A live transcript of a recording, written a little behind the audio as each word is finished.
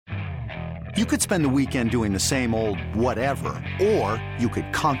You could spend the weekend doing the same old whatever, or you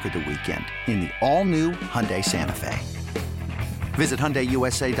could conquer the weekend in the all-new Hyundai Santa Fe. Visit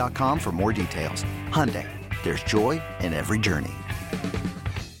HyundaiUSA.com for more details. Hyundai, there's joy in every journey.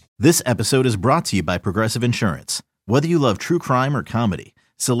 This episode is brought to you by Progressive Insurance. Whether you love true crime or comedy,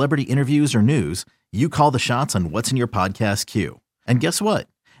 celebrity interviews or news, you call the shots on what's in your podcast queue. And guess what?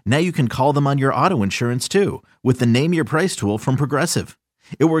 Now you can call them on your auto insurance too with the Name Your Price tool from Progressive.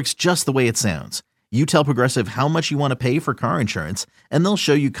 It works just the way it sounds. You tell Progressive how much you want to pay for car insurance, and they'll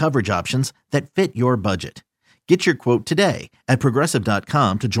show you coverage options that fit your budget. Get your quote today at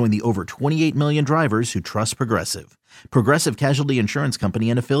Progressive.com to join the over 28 million drivers who trust Progressive. Progressive Casualty Insurance Company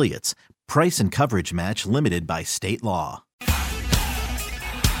and Affiliates. Price and coverage match limited by state law.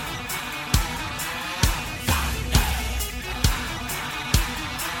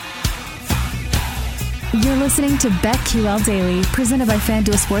 You're listening to BetQL Daily, presented by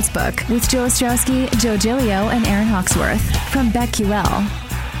FanDuel Sportsbook, with Joe Ostrowski, Joe Giglio, and Aaron Hawksworth from BetQL.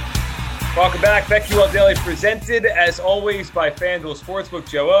 Welcome back. BetQL Daily, presented as always by FanDuel Sportsbook.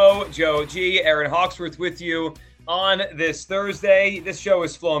 Joe O, Joe G, Aaron Hawksworth with you on this Thursday. This show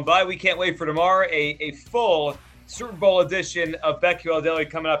is flown by. We can't wait for tomorrow. A full Super Bowl edition of BetQL Daily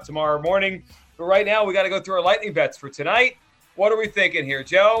coming up tomorrow morning. But right now, we got to go through our lightning bets for tonight. What are we thinking here,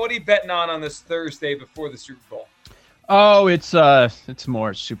 Joe? What are you betting on this Thursday before the Super Bowl? Oh, it's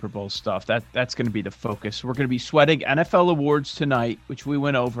more Super Bowl stuff. That's going to be the focus. We're going to be sweating NFL awards tonight, which we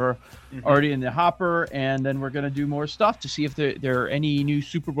went over already in the hopper, and then we're going to do more stuff to see if there are any new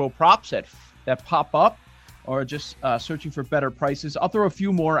Super Bowl props that pop up, or just searching for better prices. I'll throw a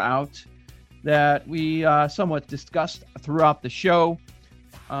few more out that we somewhat discussed throughout the show.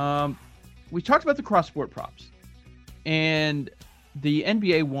 We talked about the cross-sport props. And the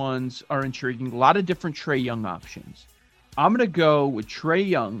NBA ones are intriguing. A lot of different Trae Young options. I'm going to go with Trae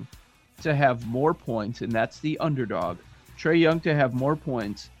Young to have more points, and that's the underdog. Trae Young to have more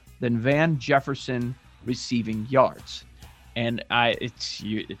points than Van Jefferson receiving yards. And it's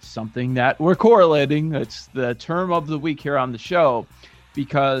something that we're correlating. It's the term of the week here on the show,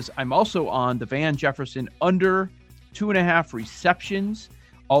 because I'm also on the Van Jefferson under 2.5 receptions.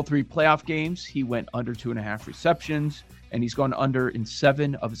 All three playoff games, he went under 2.5 receptions, and he's gone under in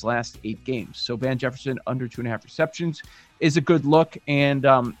 7 of his last 8 games. So Van Jefferson under 2.5 receptions is a good look, and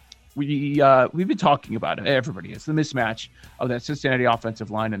we've been talking about it. Everybody is the mismatch of that Cincinnati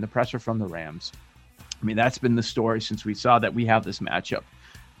offensive line and the pressure from the Rams. I mean, that's been the story since we saw that we have this matchup.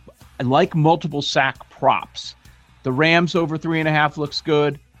 And like multiple sack props, the Rams over 3.5 looks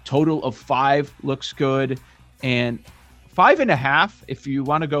good. Total of 5 looks good, and 5.5, if you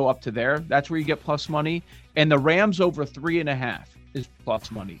want to go up to there, that's where you get plus money. And the Rams over 3.5 is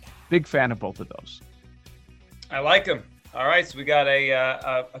plus money. Big fan of both of those. I like them. All right, so we got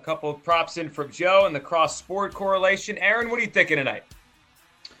a couple of props in from Joe and the cross-sport correlation. Aaron, what are you thinking tonight?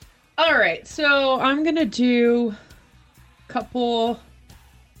 All right, so I'm going to do a couple.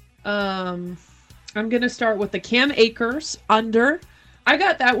 I'm going to start with the Cam Akers under. I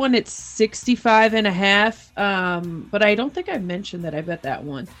got that one at 65.5, but I don't think I mentioned that I bet that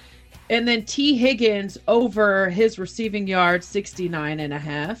one. And then T. Higgins over his receiving yards,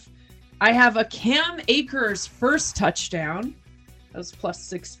 69.5. I have a Cam Akers first touchdown. That was plus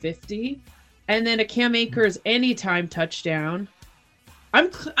 650. And then a Cam Akers anytime touchdown.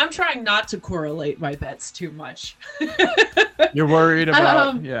 I'm trying not to correlate my bets too much. You're worried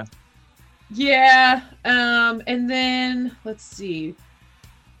about, yeah. Yeah. And then let's see.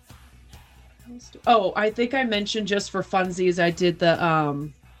 Oh, I think I mentioned, just for funsies, I did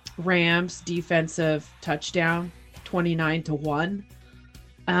the Rams defensive touchdown, 29-1.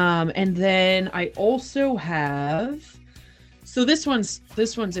 And then I also have, so this one's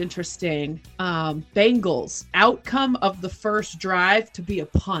interesting. Bengals outcome of the first drive to be a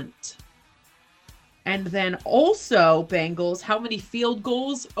punt. And then also Bengals, how many field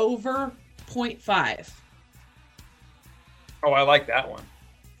goals over 0.5? Oh, I like that one.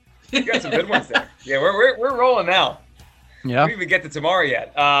 You got some good ones there. Yeah, we're rolling now. Yeah. We didn't even get to tomorrow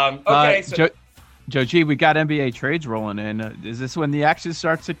yet. Okay, so Joe G, we got NBA trades rolling in. Is this when the action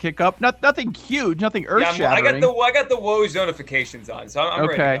starts to kick up? Nothing huge, nothing earth-shattering. Yeah, I got the Woj notifications on, so I'm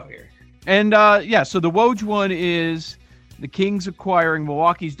ready to go here. And so the Woj one is the Kings acquiring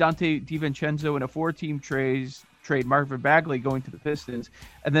Milwaukee's Dante DiVincenzo in a 4-team trade. Marvin Bagley going to the Pistons,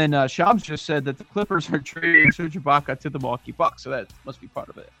 and then Shams just said that the Clippers are trading Serge Ibaka to the Milwaukee Bucks, so that must be part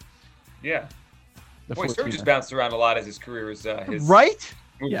of it. Yeah. Boy, Serge has bounced around a lot as his career is right?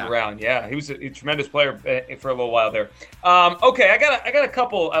 Moved around. Yeah, he was a tremendous player for a little while there. Okay, I got a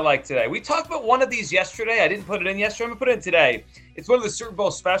couple I like today. We talked about one of these yesterday. I didn't put it in yesterday. I'm going to put it in today. It's one of the Super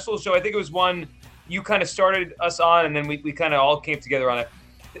Bowl specials. So I think it was one you kind of started us on, and then we kind of all came together on it.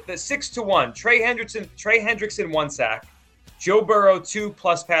 The 6-1. Trey Hendrickson 1 sack. Joe Burrow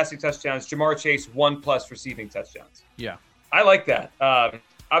 2+ passing touchdowns. Jamar Chase 1+ receiving touchdowns. Yeah. I like that.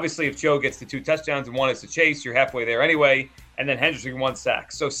 Obviously, if Joe gets the 2 touchdowns and 1 is to Chase, you're halfway there anyway. And then Hendrickson 1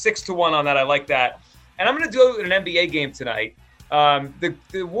 sack. So 6-1 on that. I like that. And I'm going to do an NBA game tonight.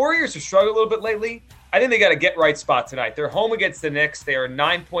 The Warriors have struggled a little bit lately. I think they got a get-right spot tonight. They're home against the Knicks. They are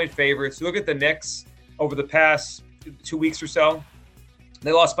 9-point favorites. Look at the Knicks over the past 2 weeks or so.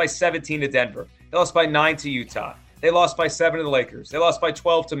 They lost by 17 to Denver. They lost by 9 to Utah. They lost by 7 to the Lakers. They lost by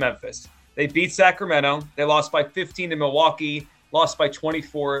 12 to Memphis. They beat Sacramento. They lost by 15 to Milwaukee. Lost by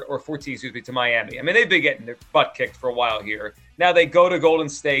 24 or 14, to Miami. I mean, they've been getting their butt kicked for a while here. Now they go to Golden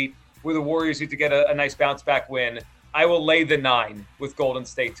State, where the Warriors need to get a nice bounce-back win. I will lay the 9 with Golden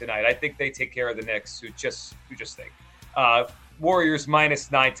State tonight. I think they take care of the Knicks, who just think. Warriors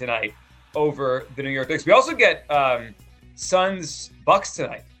 -9 tonight over the New York Knicks. We also get Suns-Bucks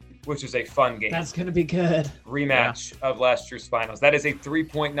tonight, which is a fun game. That's going to be good. Rematch of last year's finals. That is a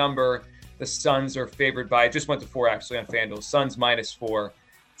 3-point number. The Suns are favored by, it just went to 4 actually on FanDuel. Suns -4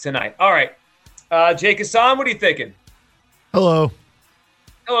 tonight. All right. Jake Hassan, what are you thinking? Hello.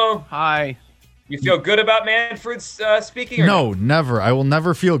 Hello. Hi. You feel good about Manfred's speaking? Or No, never. I will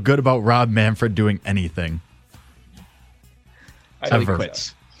never feel good about Rob Manfred doing anything. Ever.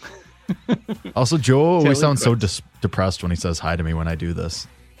 Quits. Also, Joe always sounds so quits. depressed when he says hi to me when I do this.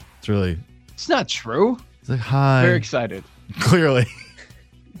 It's really... It's not true. It's like, hi. Very excited. Clearly.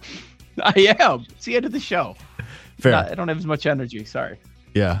 I am. It's the end of the show. Fair. I don't have as much energy. Sorry.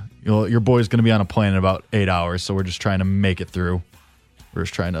 Yeah. Your boy's going to be on a plane in about 8 hours, so we're just trying to make it through. We're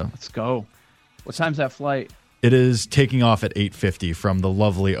just trying to... Let's go. What time's that flight? It is taking off at 8:50 from the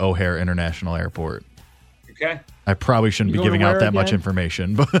lovely O'Hare International Airport. Okay. I probably shouldn't be giving out that much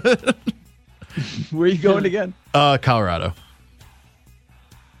information, but... Where are you going again? Colorado.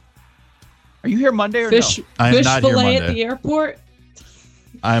 Are you here Monday or Fish, no? I am fish not here fillet Monday. at the airport?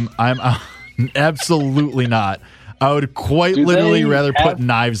 I'm absolutely not. I would quite literally rather put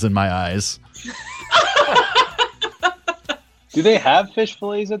knives in my eyes. Do they have fish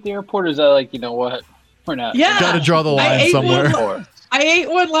fillets at the airport, or is that like, you know what? We're not. Yeah. Got to draw the line somewhere. I ate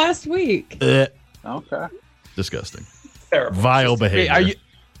one last week. Okay. Disgusting. Terrible. Vile behavior. Wait,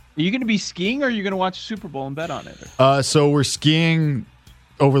 are you going to be skiing, or are you going to watch Super Bowl and bet on it? So we're skiing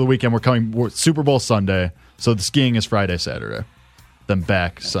over the weekend. We're Super Bowl Sunday. So the skiing is Friday, Saturday. Then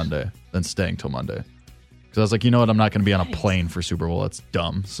back Sunday. Then staying till Monday. Because I was like, you know what? I'm not going to be on a plane for Super Bowl. That's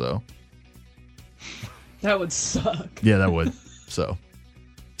dumb. So That would suck. yeah, that would. So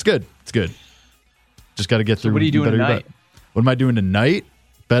it's good. It's good. Just got to get through. What are you doing tonight? What am I doing tonight?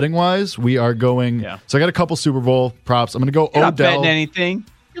 Betting wise, we are going. Yeah. So I got a couple Super Bowl props. I'm going to go You're not Odell. betting anything.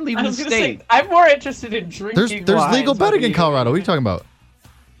 You're leaving I the was gonna state. say, I'm more interested in drinking. There's legal betting in Colorado. What are you talking about?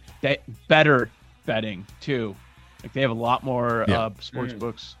 Better betting too. Like they have a lot more sports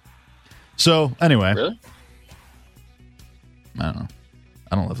books. So anyway, Really? I don't know.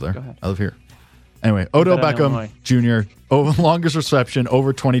 I don't live there. Go ahead. I live here. Anyway, Odell bet on Beckham Jr. over longest reception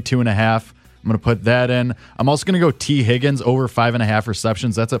over 22.5. I'm going to put that in. I'm also going to go T. Higgins over 5.5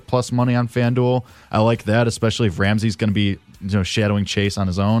 receptions. That's at plus money on FanDuel. I like that, especially if Ramsey's going to be shadowing Chase on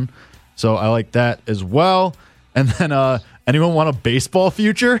his own. So I like that as well. And then anyone want a baseball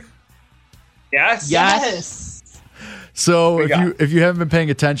future? Yes. So if you haven't been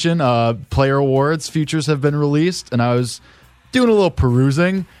paying attention, player awards futures have been released, and I was doing a little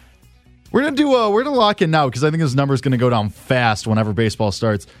perusing. We're gonna lock in now because I think this number is gonna go down fast whenever baseball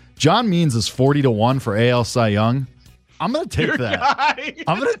starts. John Means is 40-1 for AL Cy Young. I'm gonna take that.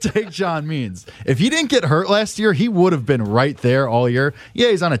 I'm gonna take John Means. If he didn't get hurt last year, he would have been right there all year. Yeah,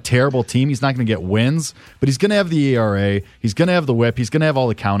 he's on a terrible team. He's not gonna get wins, but he's gonna have the ERA. He's gonna have the WHIP. He's gonna have all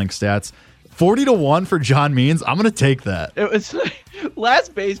the counting stats. 40-1 for John Means. I'm gonna take that. It was like,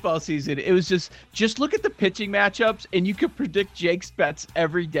 last baseball season. It was just look at the pitching matchups, and you could predict Jake's bets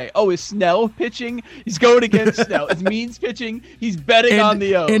every day. Oh, is Snell pitching? He's going against Snell. Is Means pitching? He's betting on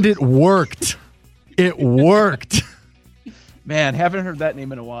the O's. And it worked. It worked. Man, haven't heard that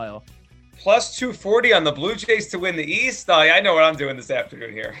name in a while. Plus 240 on the Blue Jays to win the East. I know what I'm doing this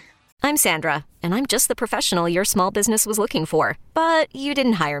afternoon here. I'm Sandra, and I'm just the professional your small business was looking for. But you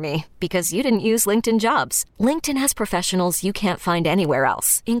didn't hire me because you didn't use LinkedIn Jobs. LinkedIn has professionals you can't find anywhere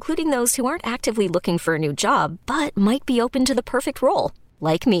else, including those who aren't actively looking for a new job, but might be open to the perfect role,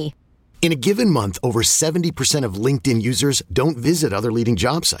 like me. In a given month, over 70% of LinkedIn users don't visit other leading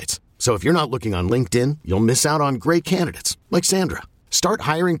job sites. So if you're not looking on LinkedIn, you'll miss out on great candidates like Sandra. Start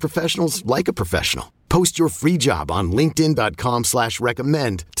hiring professionals like a professional. Post your free job on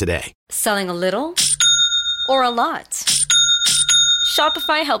linkedin.com/recommend today. Selling a little or a lot?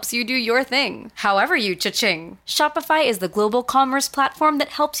 Shopify helps you do your thing, however you cha-ching. Shopify is the global commerce platform that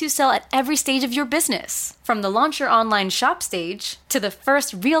helps you sell at every stage of your business. From the launch your online shop stage, to the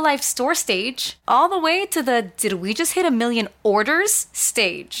first real-life store stage, all the way to the did we just hit 1 million orders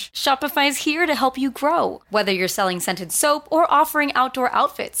stage. Shopify's here to help you grow. Whether you're selling scented soap or offering outdoor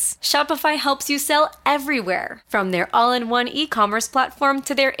outfits, Shopify helps you sell everywhere. From their all-in-one e-commerce platform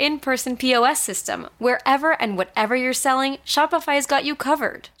to their in-person POS system, wherever and whatever you're selling, Shopify's got you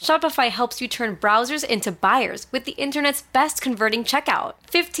covered. Shopify helps you turn browsers into buyers with the internet's best converting checkout.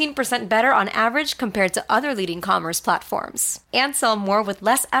 15% better on average compared to other leading commerce platforms. And sell more with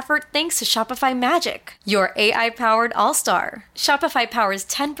less effort thanks to Shopify Magic, your AI-powered all-star. Shopify powers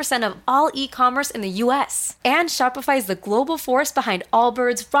 10% of all e-commerce in the US. And Shopify is the global force behind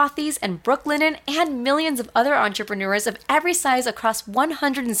Allbirds, Rothy's, and Brooklinen, and millions of other entrepreneurs of every size across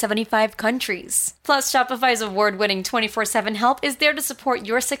 175 countries. Plus, Shopify's award-winning 24/7 help is there to support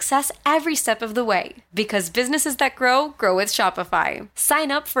your success every step of the way. Because businesses that grow, grow with Shopify.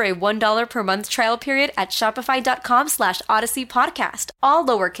 Sign up for a $1 per month trial period at shopify.com/Odyssey Podcast, all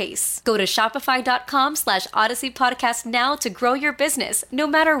lowercase. Go to shopify.com/Odyssey Podcast now to grow your business, no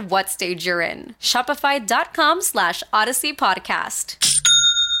matter what stage you're in. Shopify.com/Odyssey Podcast.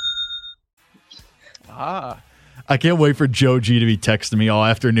 I can't wait for Joe G to be texting me all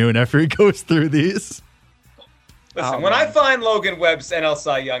afternoon after he goes through these. Listen, when I find Logan Webb's NL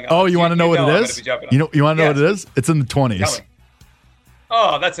Cy Young, you want to know what it is? You want to know what it is? It's in the 20s.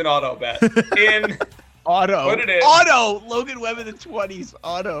 Oh, that's an auto bet. In auto. Put it in. Auto. Logan Webb in the 20s.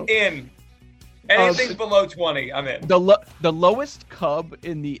 Auto. In. Anything below 20, I'm in. The lowest Cub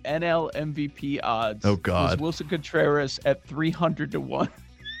in the NL MVP odds was Wilson Contreras at 300-1.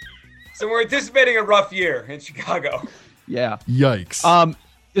 So we're anticipating a rough year in Chicago. Yeah. Yikes.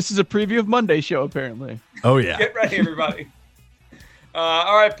 This is a preview of Monday's show, apparently. Oh, yeah. Get ready, everybody.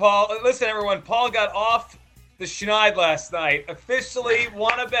 All right, Paul. Listen, everyone. Paul got off the schneid last night. Officially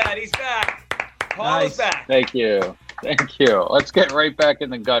won a bet. He's back. Paul is back. Thank you. Let's get right back in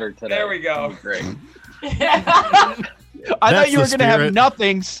the gutter today. There we go. Great. I thought you were going to have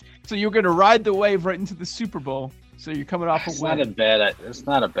nothings, so you were going to ride the wave right into the Super Bowl. So you're coming off a win. It's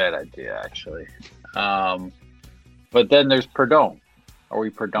not a bad idea, actually. But then there's Perdome. Are we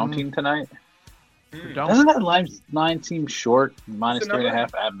Perdonting tonight? Doesn't that line seem short?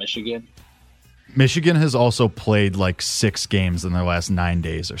 -3.5 at Michigan. Michigan has also played like 6 games in their last 9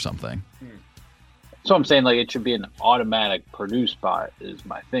 days or something. So I'm saying it should be an automatic Purdue spot is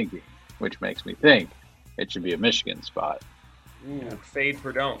my thinking, which makes me think it should be a Michigan spot. Ooh, fade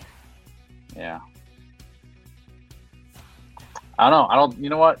Perdome. Yeah. I don't. You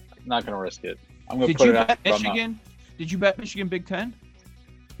know what? I'm not going to risk it. I'm going to put it out. Michigan? Did you bet Michigan Big Ten?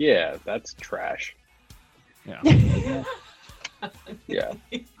 Yeah, that's trash. Yeah. Yeah.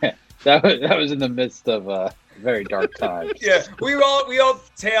 That was in the midst of very dark times. Yeah, we all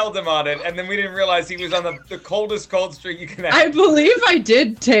tailed him on it, and then we didn't realize he was on the coldest cold streak you can have. I believe I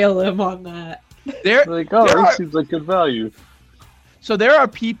did tail him on that. That seems like good value. So there are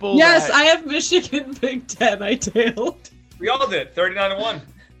people. Yes, I have Michigan Big Ten. I tailed. We all did 39-1.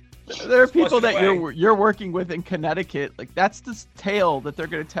 There are people that you're working with in Connecticut. Like that's the tale that they're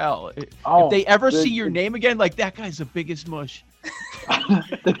gonna tell. If they ever see your name again, like that guy's the biggest mush.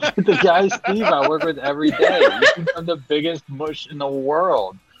 the guy Steve I work with every day. He's the biggest mush in the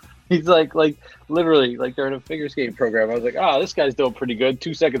world. He's like literally they're in a figure skating program. I was like, this guy's doing pretty good.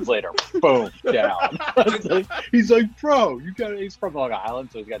 2 seconds later, boom, down. He's like, bro, he's from Long Island,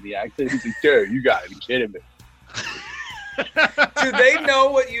 so he's got the accent. He's like, dude, you gotta be kidding me. Do they know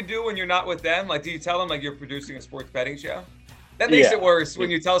what you do when you're not with them? Like, do you tell them you're producing a sports betting show? That makes it worse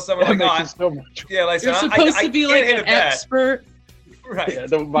when you tell someone you're supposed to be like an expert. Right. Yeah,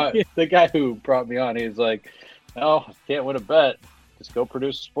 the guy who brought me on, he's like, can't win a bet. Just go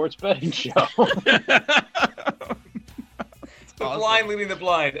produce a sports betting show. The blind leading the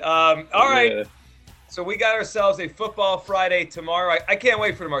blind. All right. Yeah. So we got ourselves a Football Friday tomorrow. I can't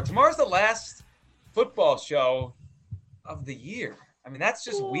wait for tomorrow. Tomorrow's the last football show of the year. I mean, that's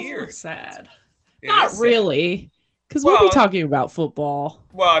just weird. Sad. Not really, because we'll be talking about football.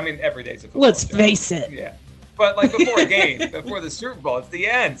 Well, I mean, every day's a football Let's show. face it. Yeah. But before a game, before the Super Bowl, it's the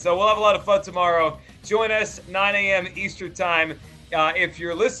end. So we'll have a lot of fun tomorrow. Join us 9 a.m. Eastern time. If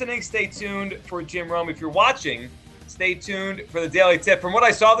you're listening, stay tuned for Jim Rome. If you're watching, Stay tuned for the Daily Tip. From what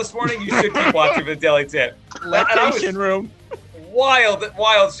I saw this morning, you should keep watching for the Daily Tip. Lactation room.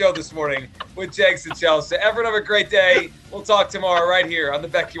 Wild show this morning with Jenks and Chelsea. Everyone have a great day. We'll talk tomorrow right here on the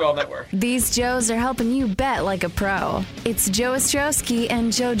BetQL Network. These Joes are helping you bet like a pro. It's Joe Ostrowski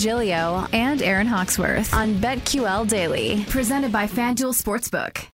and Joe Giglio and Aaron Hawksworth on BetQL Daily, presented by FanDuel Sportsbook.